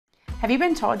Have you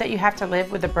been told that you have to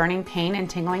live with the burning pain and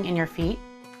tingling in your feet?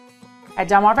 At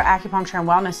Delmarva Acupuncture and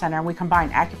Wellness Center, we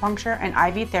combine acupuncture and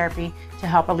IV therapy to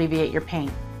help alleviate your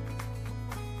pain.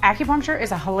 Acupuncture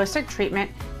is a holistic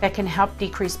treatment that can help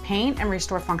decrease pain and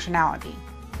restore functionality.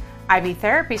 IV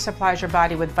therapy supplies your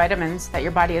body with vitamins that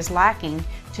your body is lacking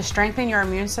to strengthen your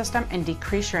immune system and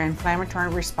decrease your inflammatory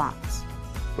response.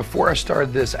 Before I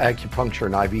started this acupuncture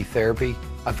and IV therapy,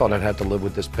 I thought I'd have to live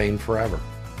with this pain forever.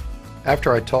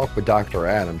 After I talked with Dr.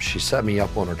 Adams, she set me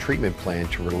up on a treatment plan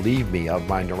to relieve me of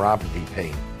my neuropathy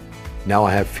pain. Now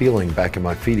I have feeling back in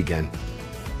my feet again.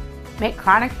 Make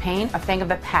chronic pain a thing of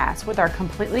the past with our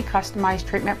completely customized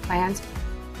treatment plans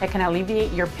that can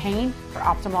alleviate your pain for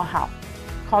optimal health.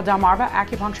 Call Delmarva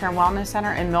Acupuncture and Wellness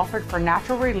Center in Milford for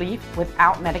natural relief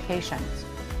without medications.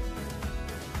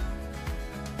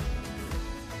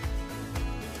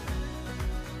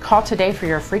 Call today for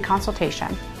your free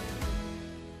consultation.